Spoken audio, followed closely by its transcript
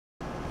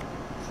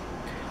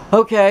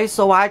Okay,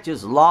 so I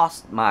just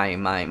lost my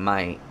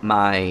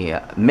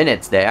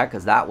minutes there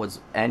because that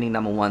was ending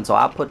number 1. So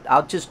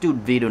I'll just do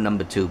video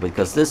number 2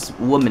 because this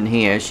woman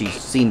here, she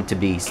seemed to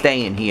be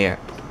staying here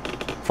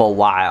for a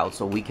while,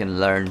 so we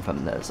can learn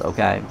from this.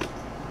 Okay.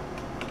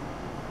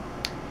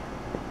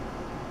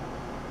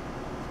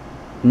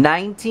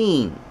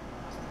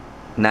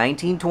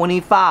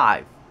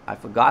 1925. I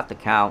forgot to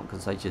count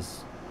because I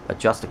just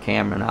adjust the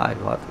camera and I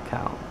forgot to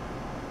count.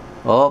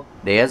 Oh,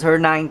 there's her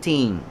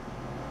 19.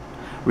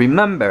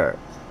 Remember,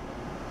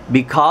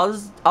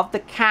 because of the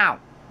count,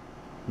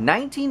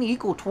 19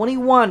 equal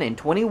 21 and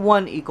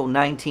 21 equal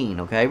 19,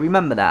 okay?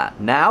 Remember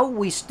that. Now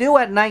we still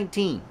at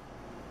 19.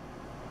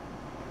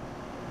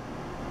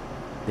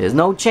 There's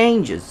no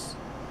changes.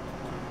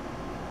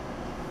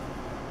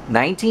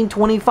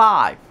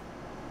 1925.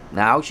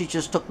 Now she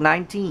just took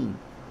 19.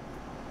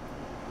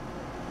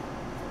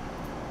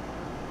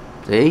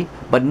 See?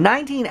 But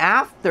 19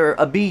 after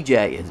a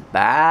BJ is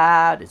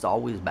bad. It's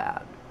always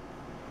bad.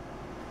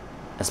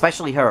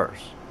 Especially hers.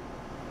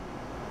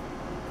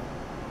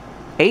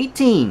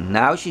 18.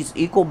 Now she's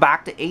equal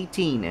back to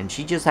 18 and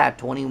she just had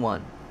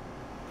 21.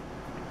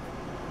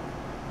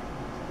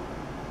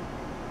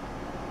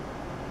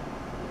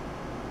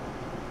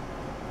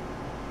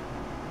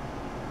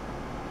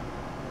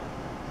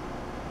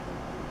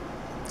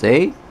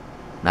 See?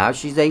 Now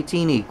she's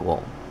 18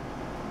 equal.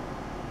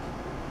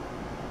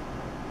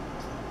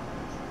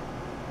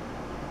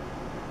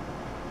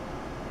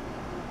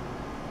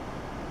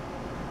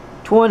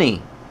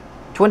 $20,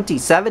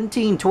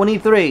 17,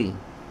 23.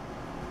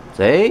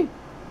 See?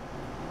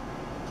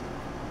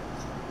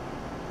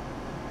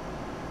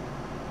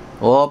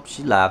 Oh,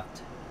 she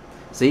left.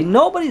 See,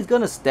 nobody's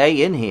gonna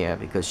stay in here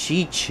because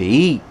she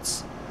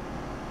cheats.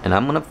 And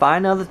I'm gonna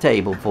find another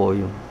table for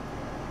you.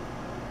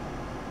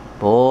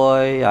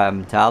 Boy,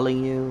 I'm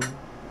telling you,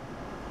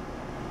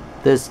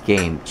 this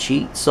game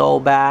cheats so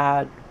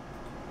bad.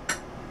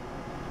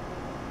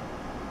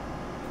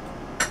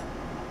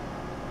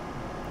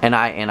 And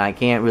I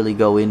can't really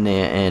go in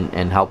there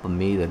and help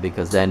them either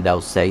because then they'll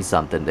say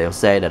something. They'll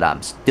say that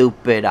I'm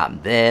stupid, I'm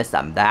this,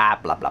 I'm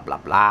that, blah, blah, blah,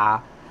 blah.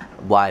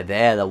 Why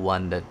they're the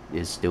one that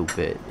is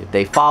stupid. If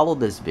they follow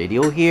this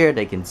video here,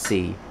 they can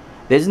see.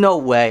 There's no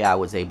way I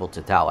was able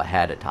to tell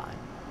ahead of time.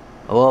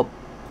 Oh,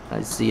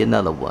 I see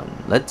another one.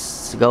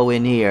 Let's go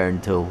in here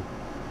until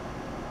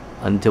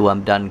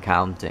I'm done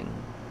counting.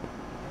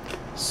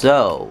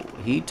 So,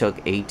 he took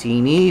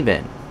 18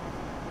 even.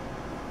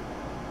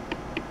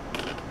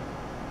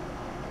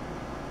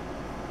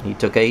 He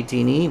took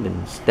 18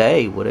 even.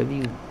 Stay, whatever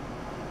you...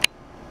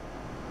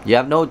 You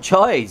have no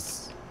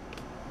choice.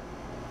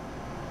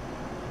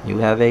 You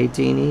have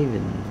 18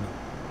 even.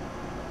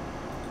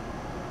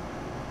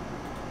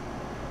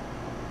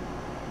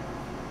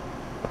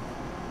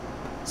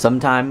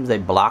 Sometimes they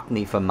block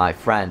me from my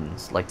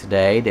friends. Like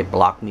today, they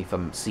blocked me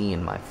from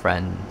seeing my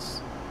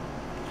friends.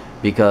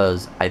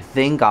 Because I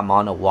think I'm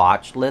on a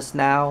watch list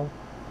now.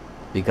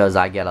 Because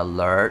I get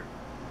alert.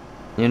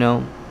 You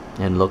know?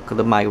 And look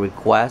at my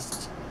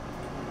requests.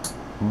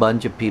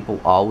 Bunch of people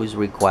always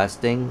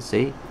requesting.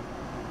 See?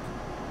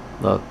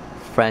 Look.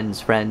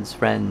 Friends, friends,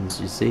 friends.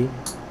 You see?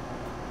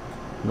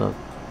 Look.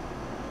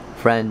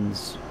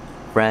 Friends.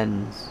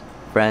 Friends.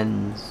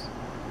 Friends.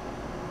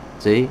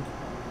 See?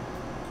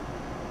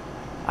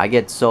 I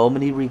get so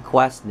many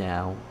requests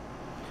now.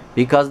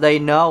 Because they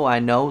know I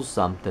know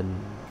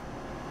something.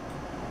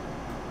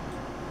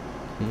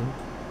 See?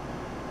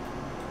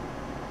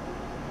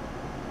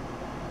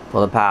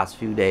 For the past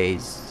few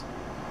days.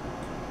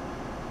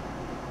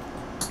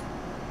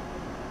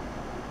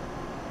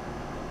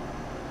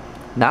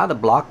 Now they're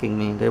blocking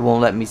me. They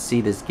won't let me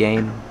see this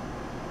game.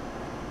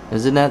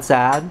 Isn't that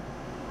sad?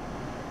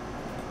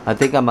 I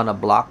think I'm on a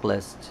block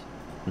list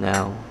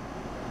now.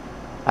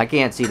 I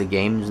can't see the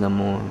games no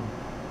more.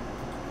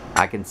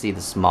 I can see the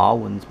small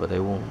ones, but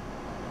they won't.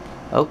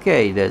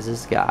 Okay, there's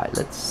this guy.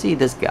 Let's see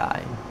this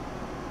guy.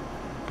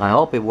 I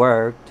hope it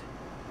worked.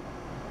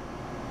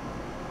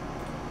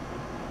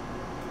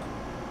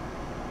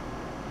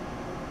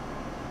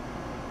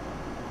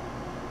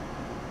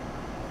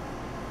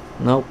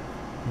 Nope.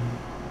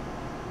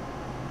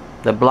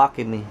 They're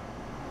blocking me.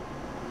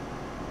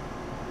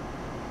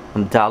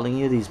 I'm telling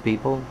you, these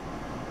people.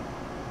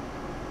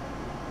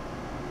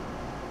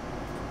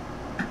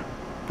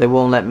 They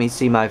won't let me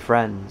see my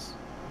friends.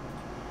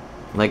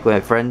 Like my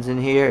friends in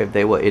here, if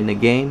they were in the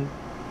game,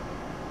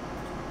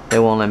 they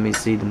won't let me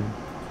see them.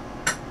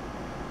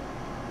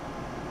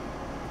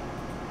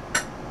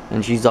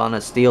 And she's on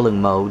a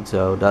stealing mode,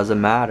 so it doesn't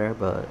matter,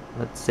 but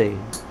let's see.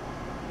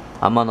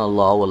 I'm on a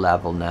lower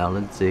level now,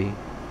 let's see.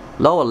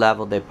 Lower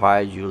level, they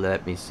probably you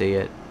let me see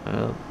it.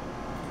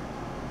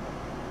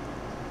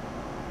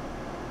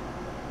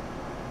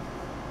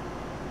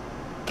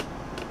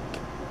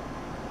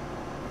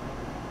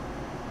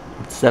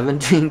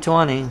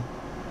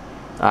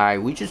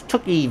 Alright, we just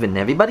took even.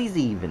 Everybody's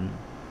even.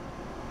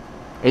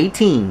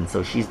 18.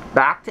 So she's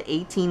back to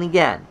 18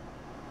 again.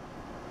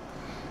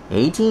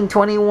 18,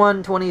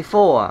 21,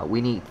 24.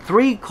 We need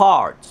 3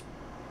 cards.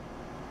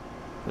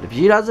 But if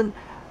she doesn't,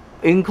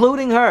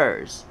 including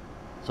hers.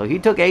 So he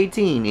took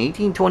 18.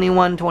 18,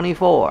 21,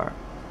 24.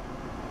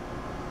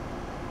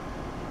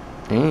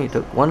 And he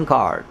took one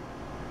card.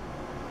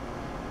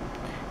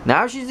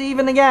 Now she's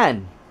even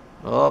again.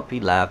 Oh, he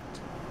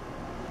left.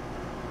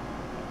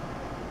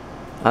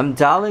 I'm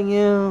telling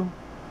you.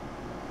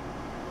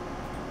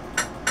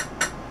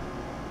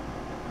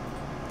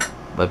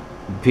 But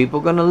people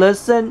gonna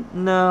listen?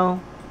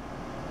 No.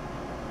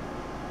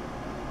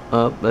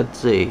 Oh, let's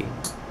see.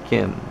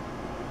 Kim.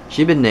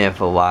 She been there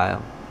for a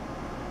while.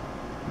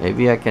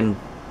 Maybe I can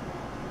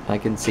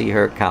see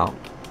her count.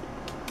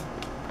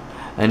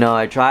 I know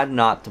I tried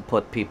not to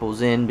put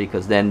people's in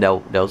because then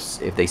they'll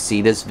if they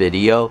see this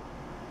video,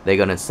 they're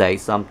gonna say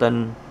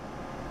something.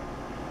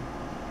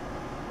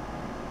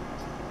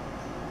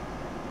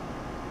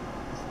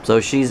 So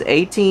she's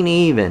 18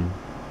 even.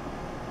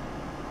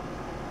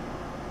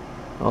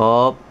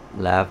 Oh,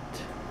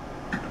 left.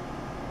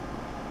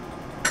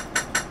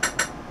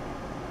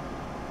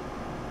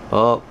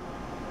 Oh,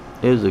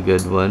 here's a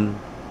good one.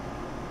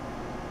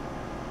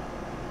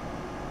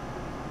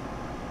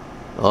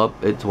 Oh,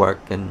 it's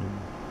working.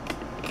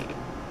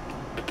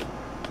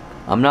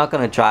 I'm not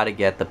gonna try to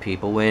get the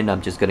people in.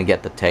 I'm just gonna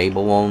get the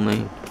table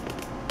only,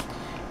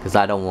 because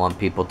I don't want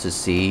people to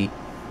see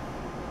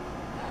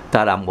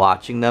that I'm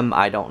watching them.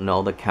 I don't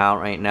know the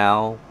count right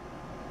now.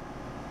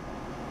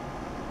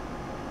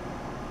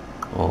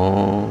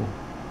 Oh,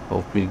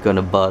 hopefully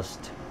gonna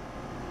bust.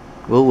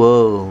 Whoa,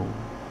 whoa.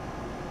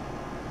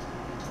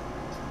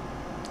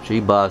 She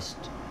bust.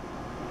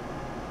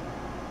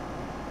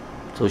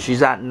 So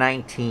she's at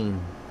 19.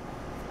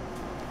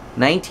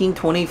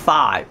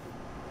 1925.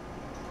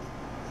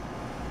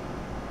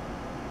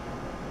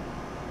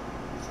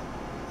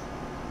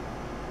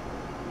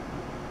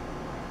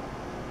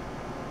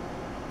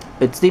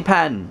 It's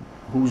depend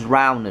whose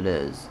round it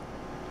is.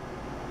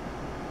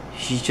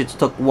 She just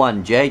took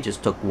one. Jay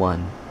just took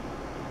one.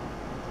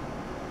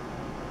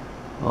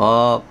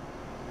 Oh.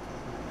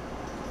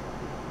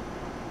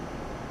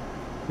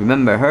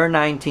 Remember, her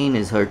 19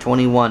 is her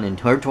 21, and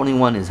her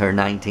 21 is her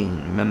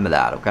 19. Remember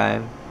that,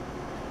 okay?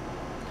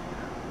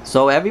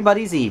 So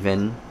everybody's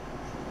even.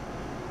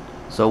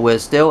 So we're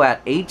still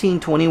at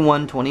 18,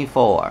 21,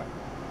 24.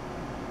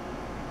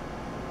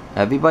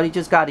 Everybody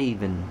just got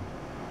even.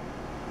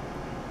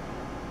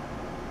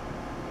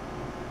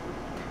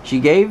 She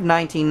gave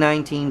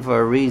 1919 for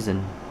a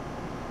reason.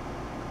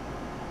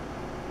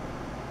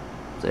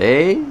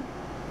 See?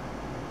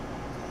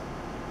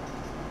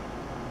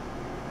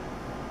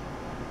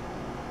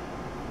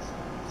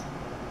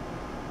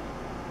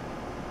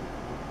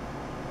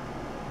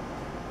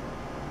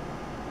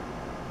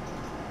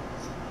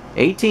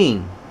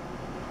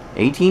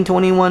 $18,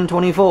 21,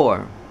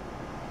 24.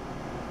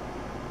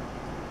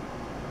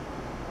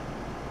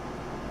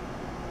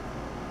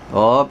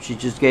 Oh, she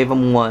just gave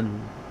him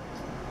one.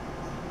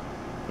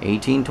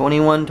 18,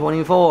 21,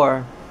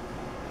 24.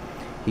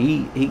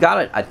 He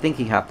got it. I think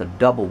he have to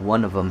double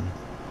one of them.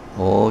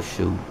 Oh,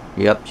 shoot.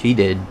 Yep, she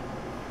did.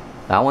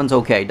 That one's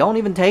okay. Don't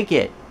even take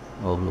it.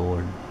 Oh,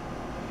 Lord.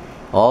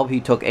 Oh, he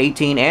took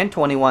 18 and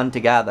 21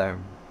 together.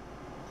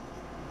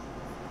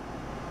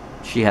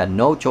 She had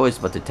no choice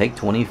but to take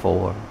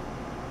 24.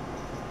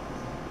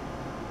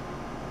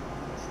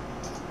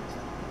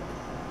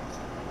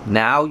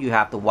 Now you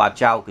have to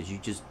watch out because he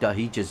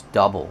just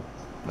doubled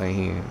right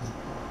here.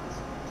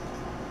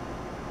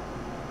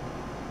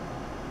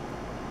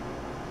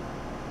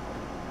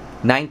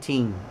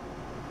 $19.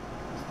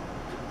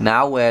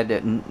 Now we're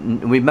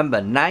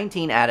remember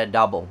 19 at a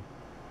double.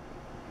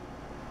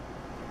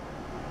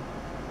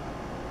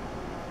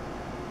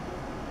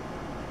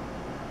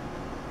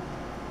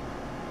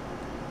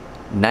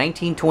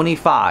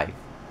 $19.25.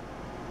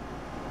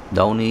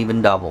 Don't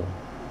even double.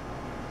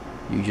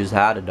 You just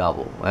had a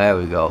double. There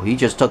we go. He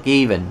just took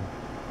even.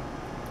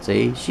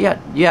 See,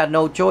 you had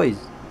no choice.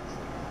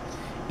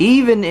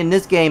 Even in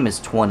this game is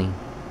 20.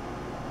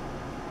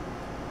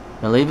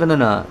 Believe it or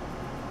not.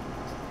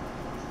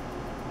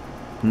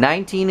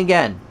 19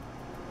 again.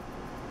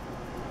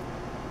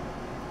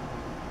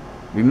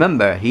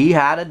 Remember, he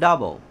had a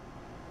double.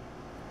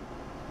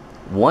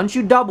 Once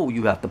you double,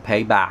 you have to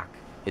pay back.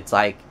 It's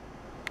like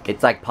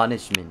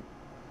punishment.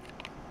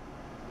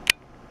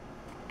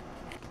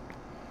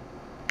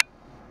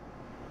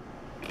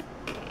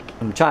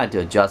 I'm trying to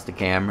adjust the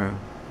camera.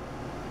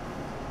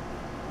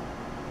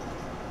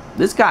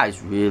 This guy's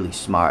really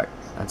smart.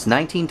 That's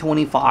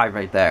 1925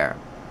 right there.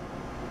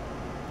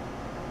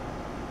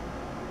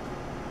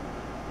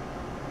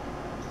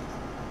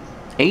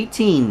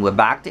 $18. We're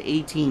back to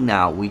 18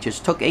 now. We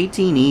just took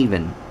 18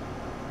 even.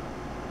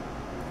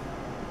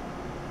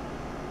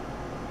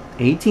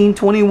 18,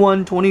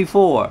 21,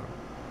 24.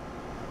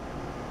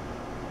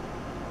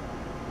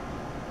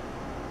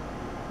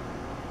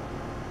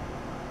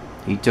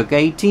 He took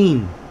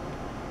 18.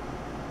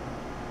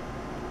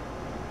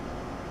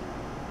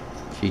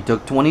 She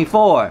took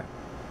 24.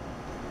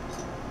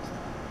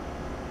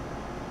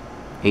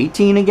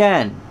 18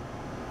 again.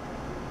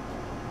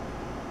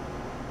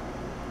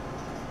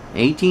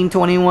 18,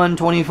 21,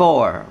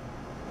 24.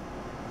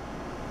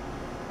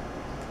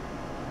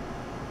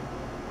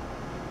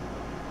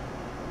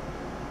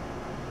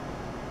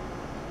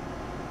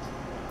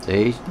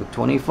 See, she took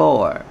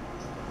 24.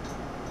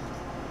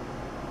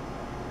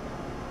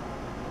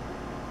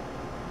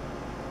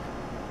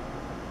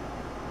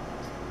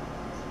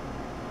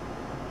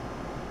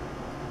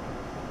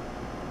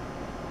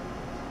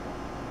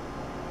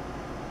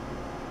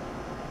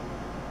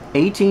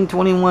 $18,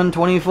 21,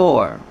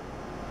 24.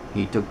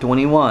 He took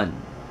 21.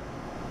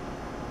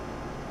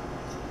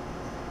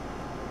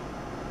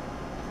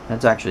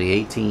 That's actually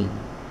 18.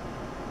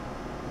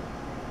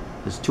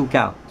 There's 2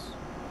 counts.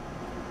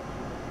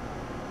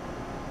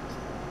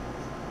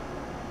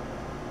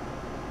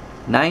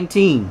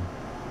 $19.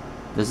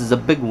 This is a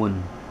big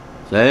one.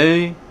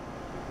 See?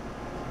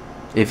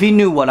 If he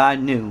knew what I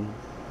knew.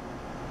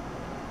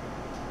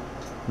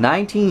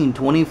 $19,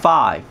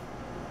 25.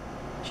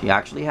 She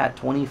actually had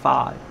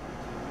 25.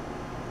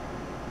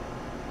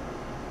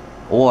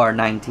 Or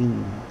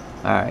 19.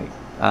 Alright.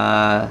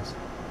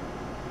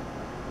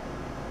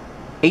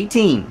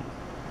 18.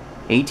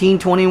 18,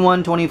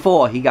 21,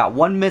 24. He got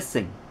 1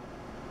 missing.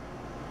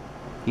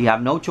 He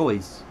have no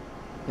choice.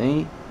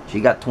 See? She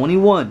got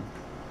 21.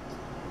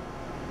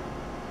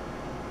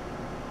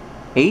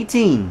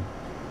 18.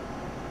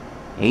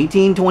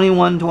 18,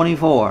 21,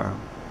 24.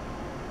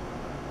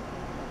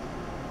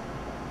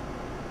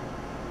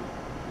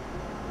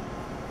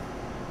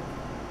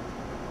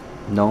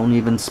 Don't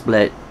even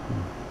split.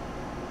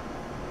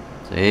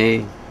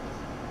 See?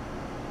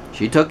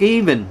 She took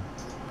even.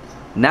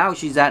 Now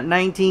she's at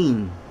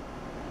 19.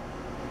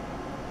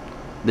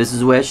 This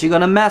is where she's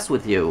gonna mess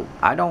with you.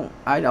 I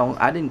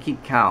didn't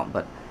keep count,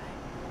 but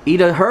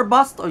either her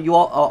bust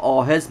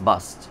or his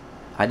bust.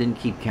 I didn't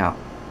keep count.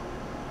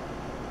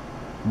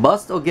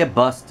 Bust or get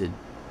busted.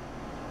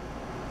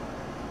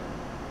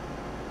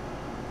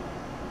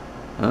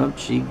 Oh,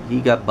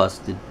 he got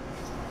busted.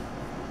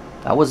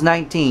 That was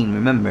 19,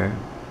 remember.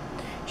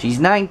 She's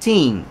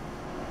 19.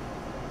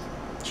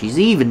 She's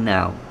even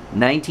now.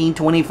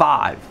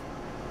 19.25.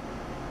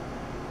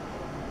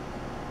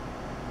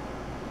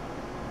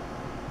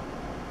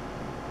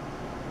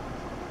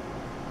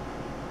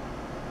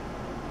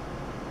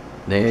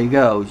 There you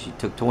go. She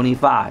took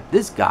 25.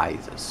 This guy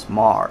is a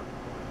smart.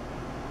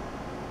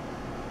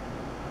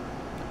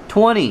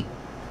 20.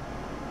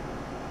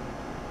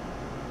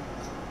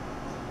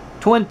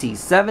 20,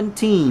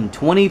 17,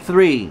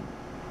 23.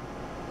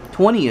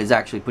 20 is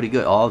actually pretty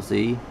good. Oh,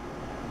 see?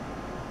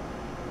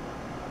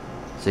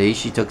 See,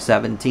 she took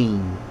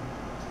 17.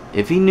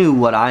 If he knew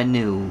what I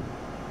knew.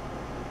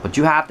 But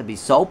you have to be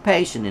so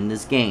patient in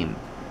this game.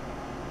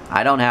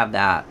 I don't have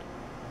that.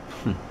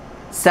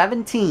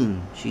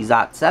 17. She's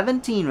at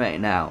 17 right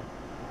now.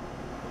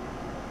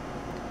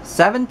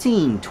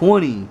 17,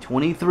 20,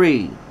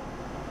 23.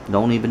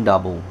 Don't even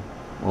double.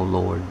 Oh,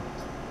 Lord.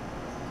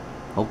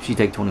 Hope she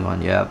take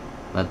 21. Yep,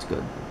 that's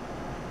good.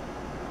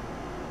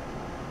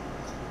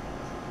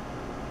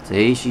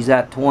 See, she's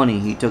at 20.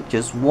 He took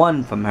just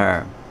 1 from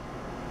her.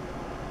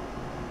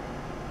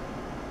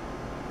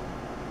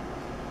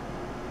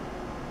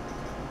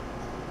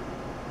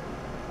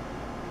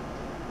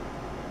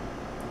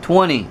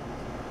 $20.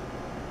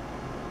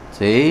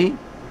 See?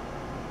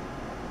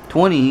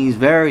 20, he's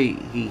very...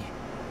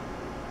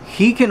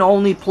 He can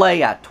only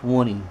play at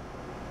 20.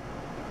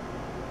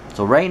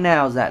 So right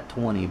now is at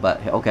 20,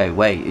 but okay,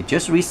 wait, it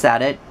just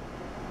reset it.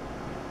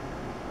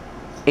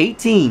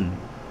 18.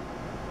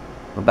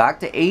 We're back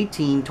to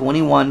 18,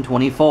 21,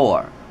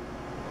 24.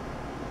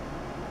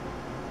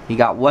 He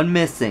got 1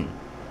 missing.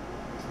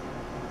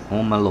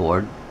 Oh my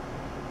Lord.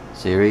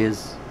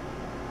 Serious?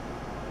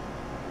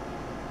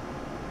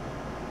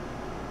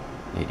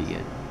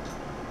 Idiot.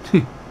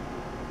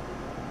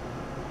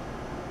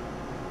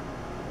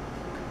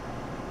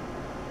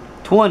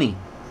 20,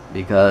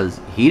 because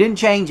he didn't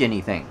change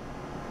anything.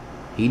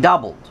 He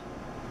doubled.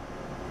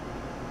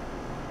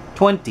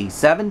 20,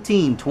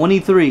 17,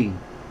 23.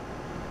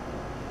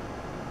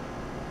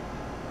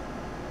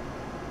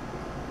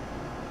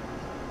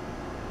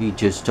 He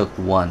just took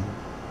 1.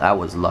 That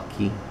was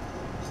lucky.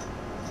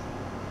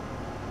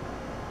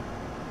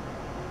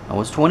 That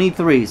was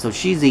 23, so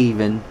she's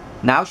even.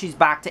 Now she's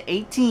back to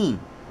 18.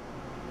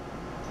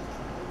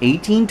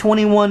 18,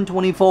 21,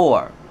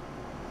 24.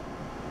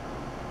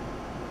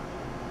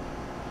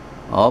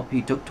 Oh,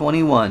 he took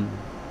 21.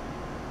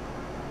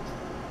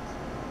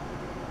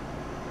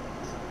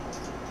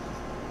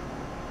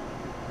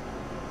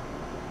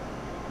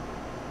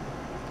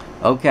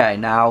 Okay,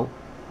 now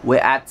we're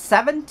at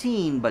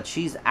 17, but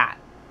she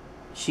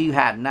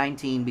had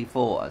 19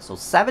 before. So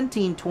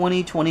 17,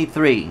 20,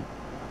 23.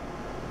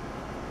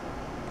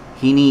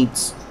 He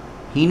needs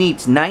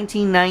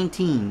 19,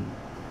 19.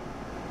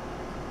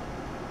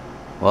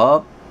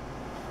 Well,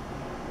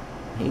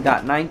 he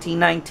got 19,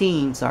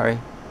 19. Sorry.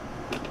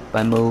 If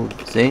I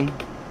moved, see?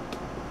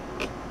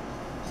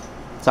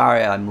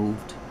 Sorry I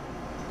moved.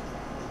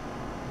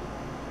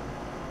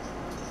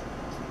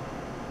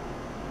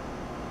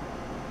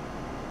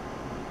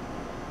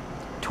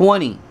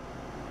 $20.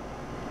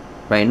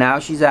 Right now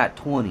she's at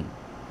 20.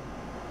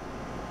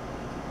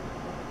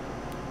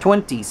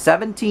 20,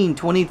 17,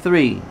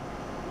 23.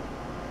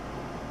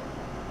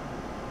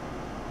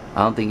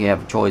 I don't think you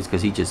have a choice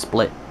because he just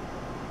split.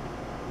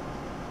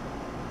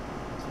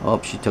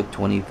 Oh, she took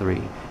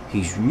 23.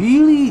 He's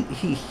really,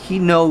 he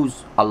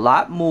knows a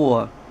lot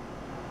more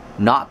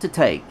not to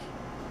take.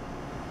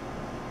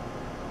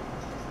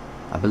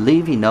 I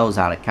believe he knows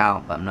how to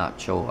count, but I'm not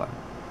sure.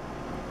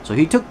 So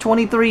he took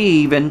 23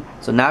 even.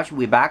 So now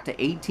we're back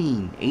to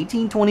 18.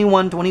 18,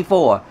 21,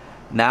 24.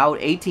 Now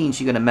 18,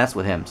 she's going to mess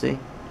with him, see?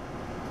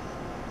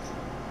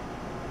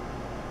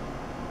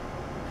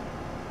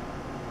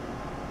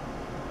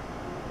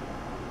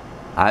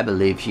 I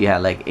believe she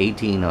had like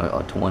 18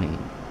 or 20.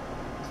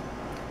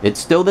 It's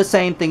still the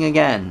same thing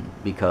again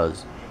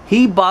because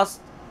he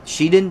bust,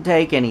 she didn't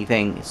take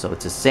anything, so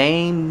it's the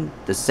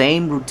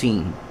same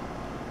routine.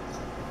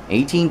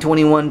 18,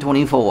 21,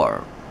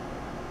 24.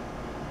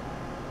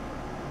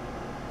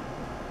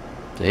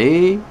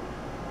 See?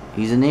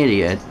 He's an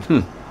idiot.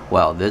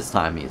 Well, this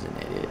time he's an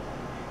idiot.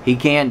 He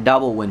can't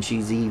double when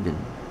she's even.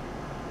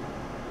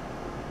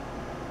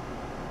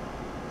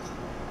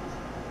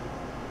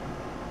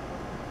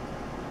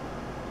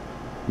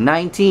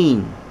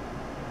 $19.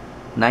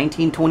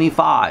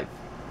 1925.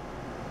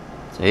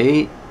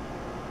 See?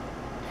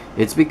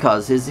 It's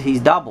because he's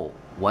double.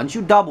 Once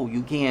you double,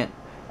 you can't,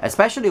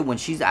 especially when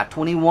she's at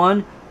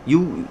 21,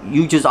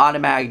 you just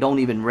automatically don't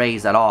even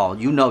raise at all.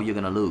 You know you're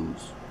gonna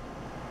lose.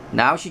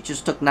 Now she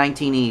just took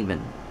 19 even.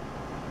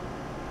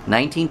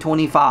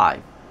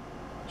 1925.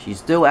 She's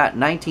still at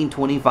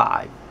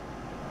 1925.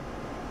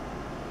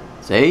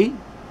 See?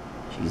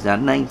 She's at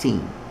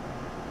 19.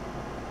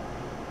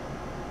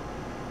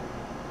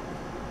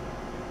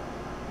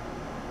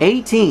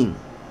 $18.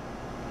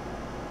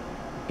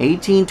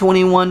 18,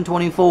 21,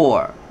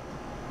 24.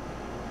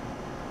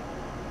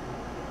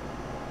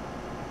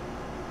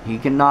 He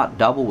cannot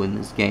double in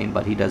this game,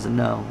 but he doesn't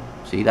know.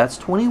 See, that's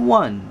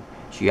 21.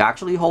 She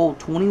actually hold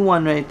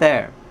 21 right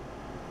there.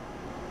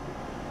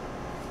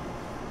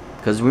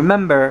 Because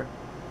remember,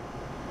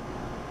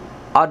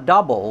 a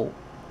double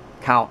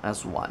count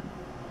as one.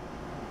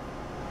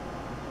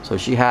 So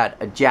she had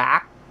a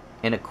jack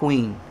and a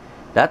queen.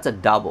 That's a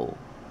double.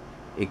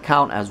 It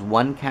count as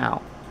one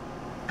count.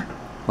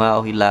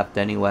 Well, he left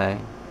anyway.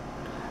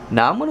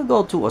 Now I'm going to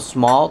go to a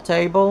small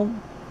table.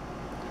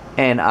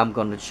 And I'm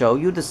going to show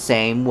you the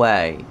same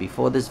way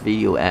before this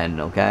video ends,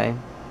 okay?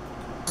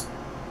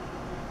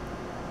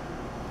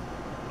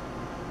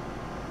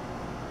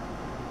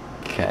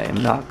 Okay,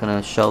 I'm not going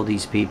to show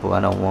these people.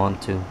 I don't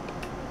want to.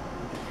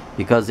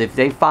 Because if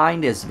they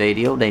find this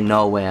video, they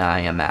know where I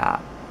am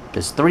at.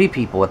 There's 3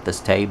 people at this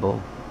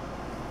table.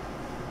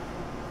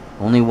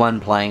 Only one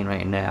playing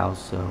right now,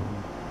 so...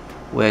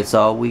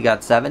 So we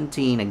got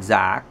 17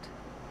 exact.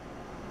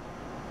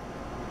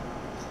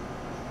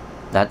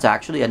 That's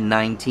actually a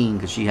 19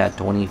 because she had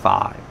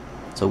 25.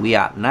 So we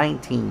at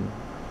 19.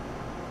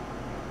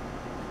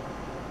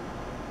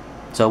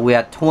 So we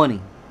at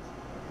 20.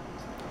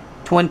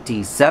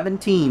 20,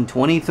 17,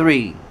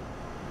 23.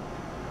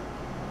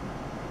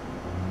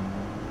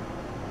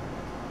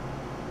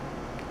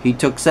 He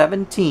took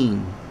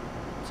 17.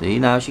 See,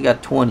 now she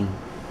got 20.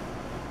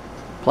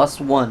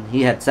 Plus 1.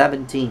 He had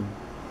 17.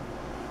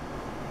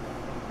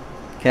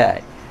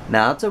 Okay.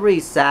 Now it's a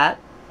reset.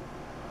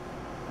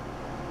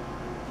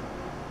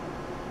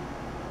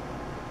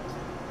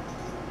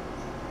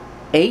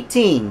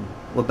 $18.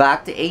 We're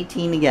back to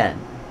 18 again.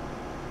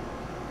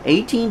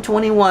 18,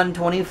 21,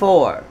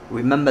 24.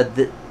 Remember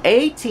the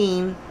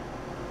 18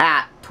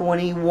 at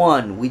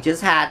 21. We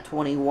just had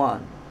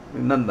 21.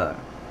 Remember.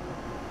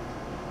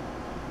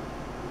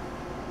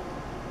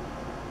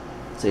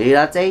 See,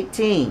 that's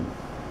 18.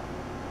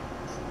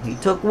 He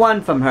took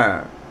 1 from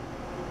her.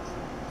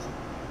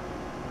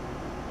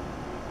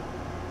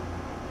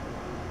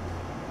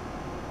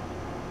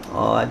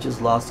 Oh, I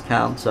just lost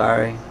count,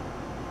 sorry.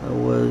 It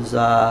was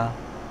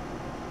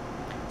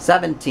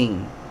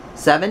 17.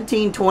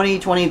 17, 20,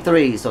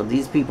 23. So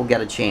these people get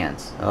a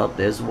chance. Oh,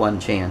 there's one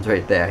chance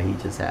right there he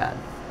just had.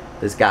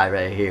 This guy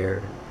right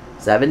here.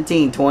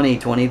 17, 20,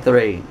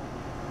 23.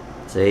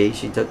 See,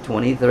 she took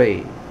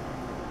 23.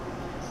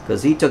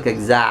 Because he took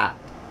exact.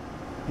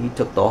 He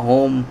took the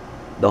home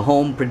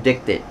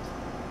predicted.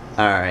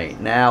 Alright,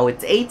 now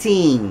it's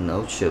 18.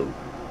 Oh, shoot.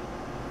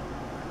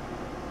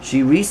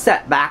 She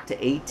reset back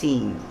to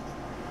 18.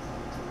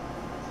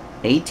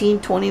 18,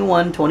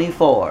 21,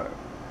 24.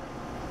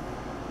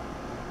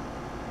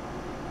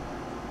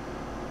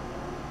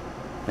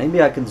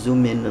 Maybe I can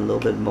zoom in a little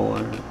bit more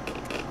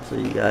so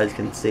you guys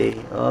can see.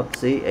 Oh,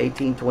 see,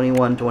 18,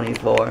 21,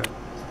 24.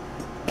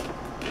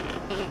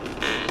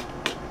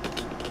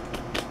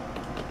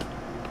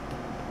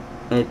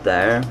 Right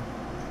there.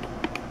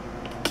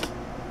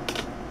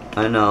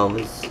 I know,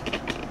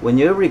 when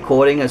you're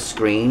recording a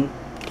screen,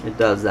 it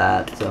does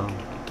that, so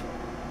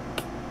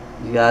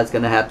you guys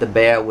gonna have to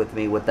bear with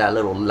me with that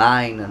little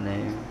line in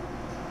there.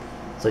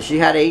 So she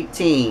had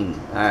 18.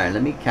 Alright,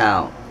 let me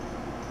count.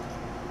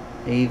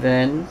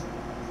 Even.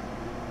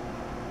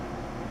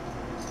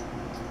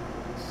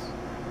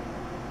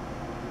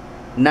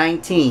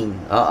 19.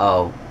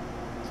 Uh-oh.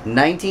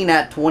 19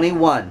 at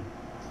 21.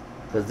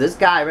 Because this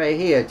guy right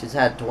here just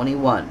had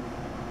 21.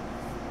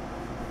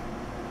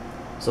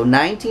 So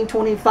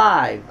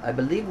 1925. I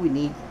believe we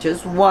need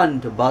just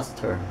one to bust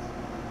her.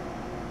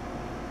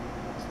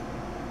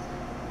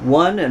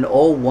 1 and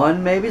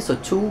 01 maybe. So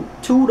two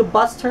to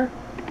bust her.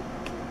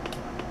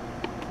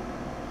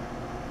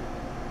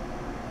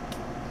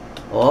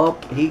 Oh,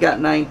 he got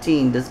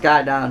 19. This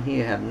guy down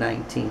here have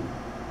 19.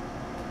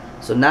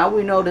 So now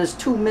we know there's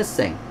 2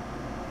 missing.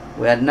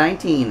 We had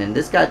 19 and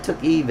this guy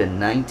took even.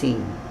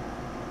 19.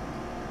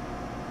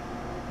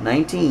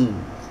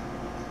 19.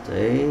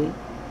 See?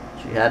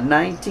 She had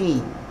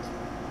 19.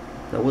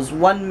 There was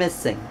 1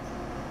 missing.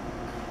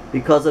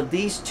 Because of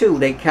these 2,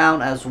 they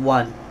count as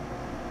 1.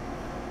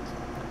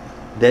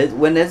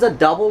 When there's a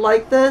double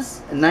like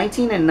this,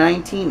 19 and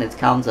 19, it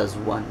counts as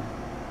 1.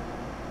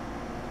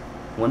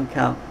 1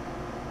 count.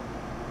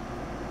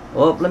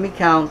 Oh, let me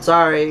count.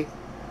 Sorry.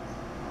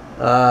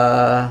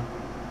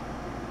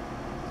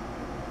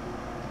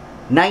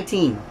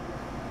 19.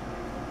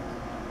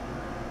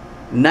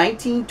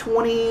 19,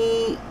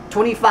 20,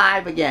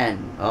 25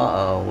 again.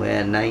 Uh-oh, we're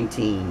at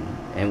 19.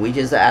 And we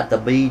just at the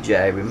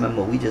BJ.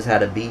 Remember, we just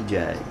had a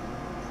BJ.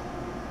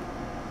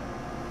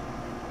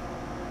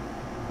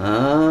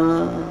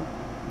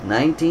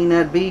 19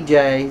 at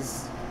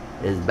BJ's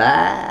is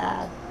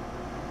bad.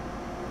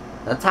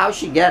 That's how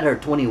she get her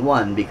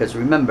 21. Because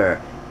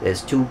remember,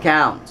 there's 2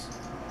 counts.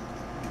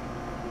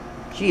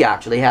 She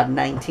actually had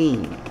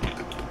 19.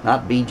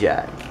 Not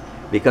BJ.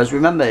 Because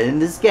remember, in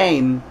this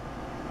game,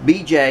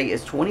 BJ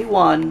is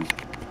 21.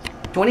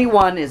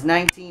 21 is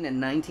 19 and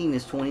 19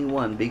 is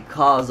 21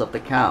 because of the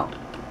count.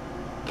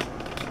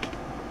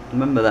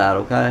 Remember that,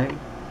 okay?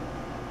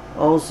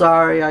 Oh,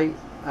 sorry,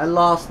 I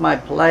lost my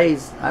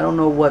place. I don't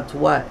know what's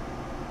what.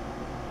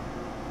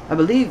 I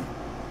believe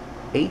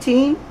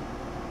 18?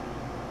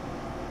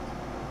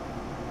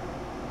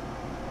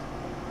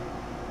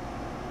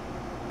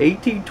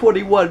 $18,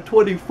 $21,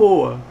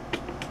 $24.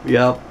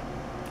 Yep.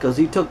 Because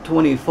he took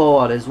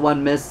 24. There's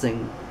 1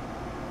 missing.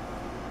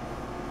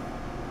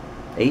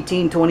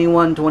 18,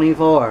 21,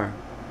 24.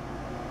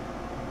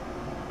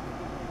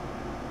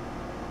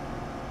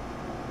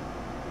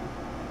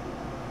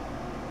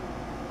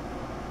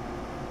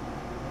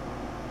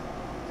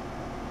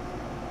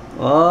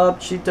 Oh,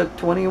 she took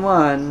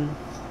 21.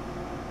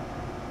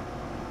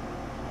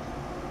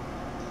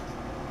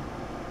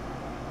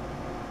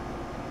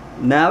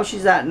 Now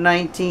she's at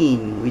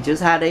 19. We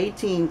just had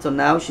 18, so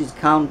now she's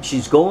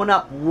going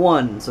up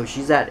 1, so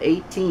she's at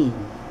 18.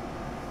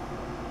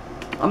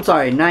 I'm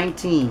sorry,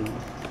 19.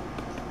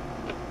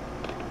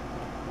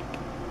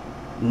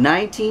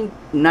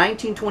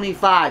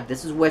 1925.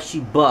 This is where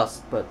she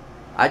bust, but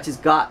I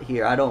just got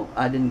here. I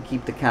didn't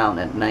keep the count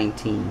at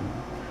 19.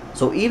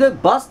 So either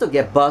bust or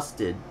get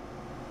busted.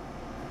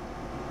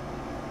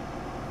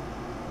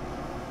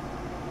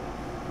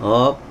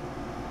 Oh,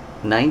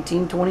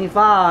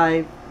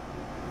 1925.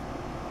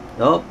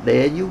 Oh,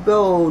 there you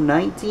go,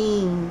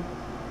 19.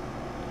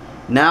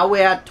 Now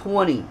we're at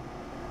 20.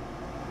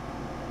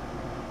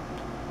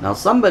 Now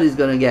somebody's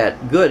gonna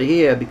get good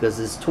here because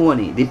it's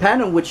 20.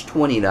 Depending on which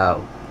 20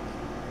 though.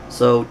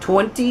 So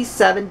 20,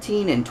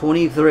 17, and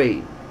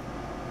 23.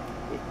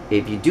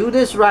 If you do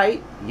this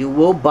right, you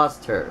will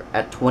bust her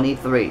at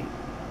 23.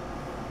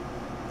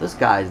 This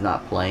guy's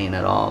not playing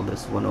at all.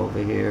 This one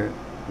over here,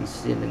 he's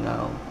sitting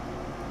out.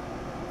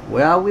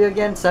 Where are we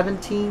again?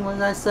 17, what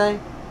did I say?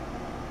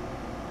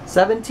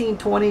 17,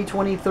 20,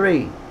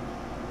 23.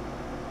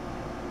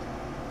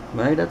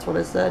 Right, that's what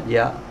I said?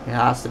 Yeah, it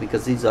has to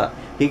because he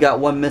got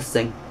 1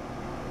 missing.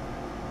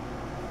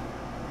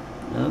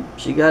 Yep,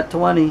 she got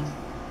 20.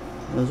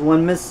 There's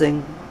 1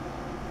 missing.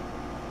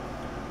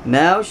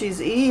 Now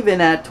she's even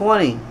at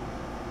 20.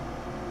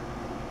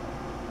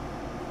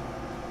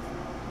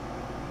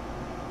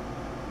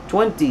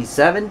 $20,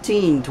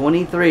 $17,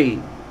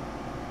 $23.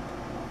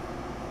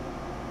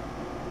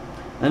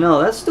 I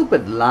know, that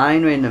stupid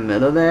line right in the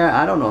middle there,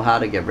 I don't know how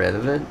to get rid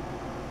of it.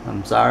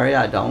 I'm sorry,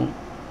 I don't.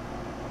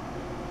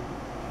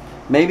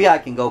 Maybe I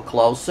can go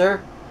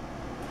closer.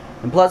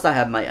 And plus I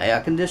have my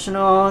air conditioner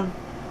on.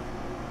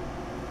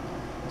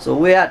 So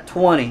we're at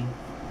 20.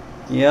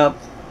 Yep.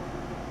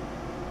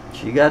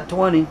 She got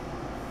 20.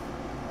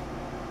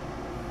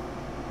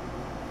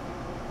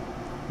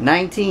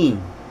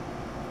 19.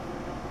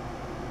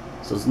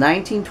 So it's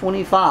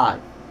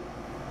 1925.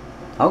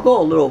 I'll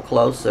go a little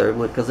closer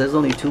because there's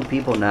only 2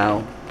 people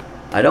now.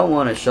 I don't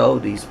want to show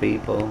these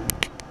people.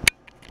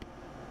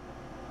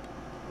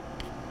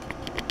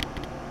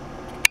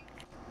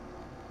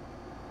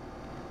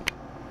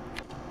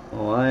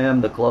 Oh, I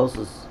am the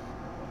closest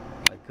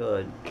I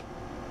could.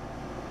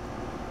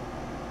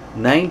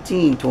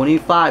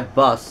 1925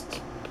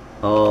 bust.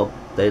 Oh,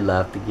 they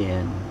left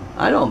again.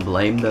 I don't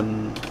blame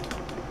them.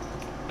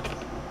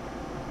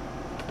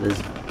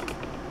 This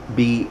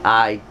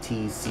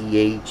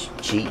BITCH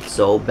cheat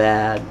so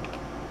bad.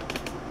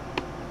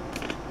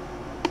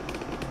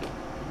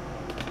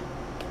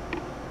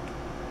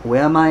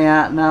 Where am I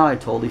at now? I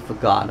totally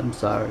forgot. I'm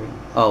sorry.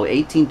 Oh,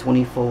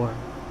 1824.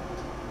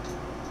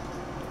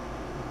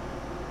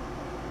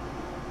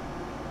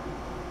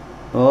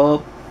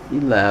 Oh, he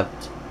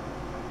left.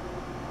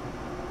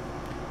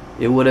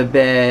 It would have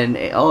been...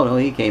 Oh, no,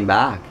 he came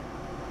back.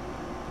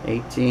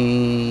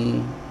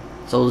 18...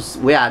 So,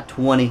 we're at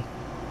 20.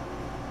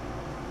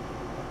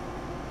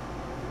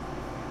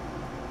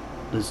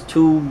 There's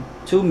two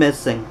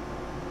missing.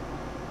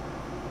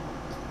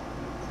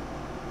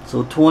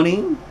 So,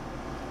 20...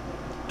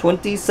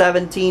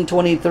 2017,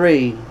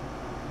 23.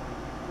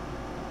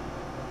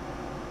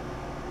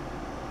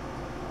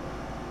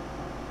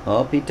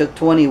 Oh, he took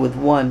 20 with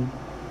 1.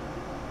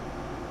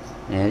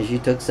 And she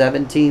took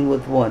 17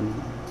 with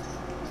 1.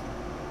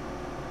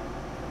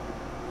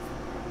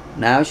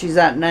 Now she's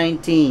at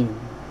 19.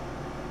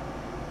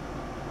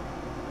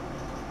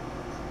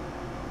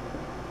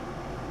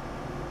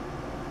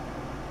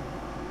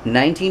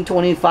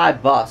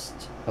 1925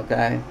 bust.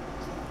 Okay.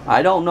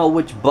 I don't know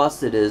which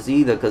bust it is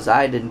either, because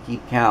I didn't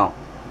keep count.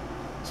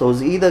 So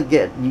it's either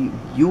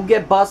you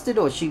get busted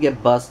or she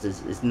get busted.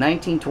 It's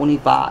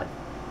 1925.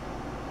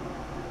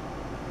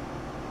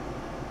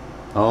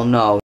 Oh no,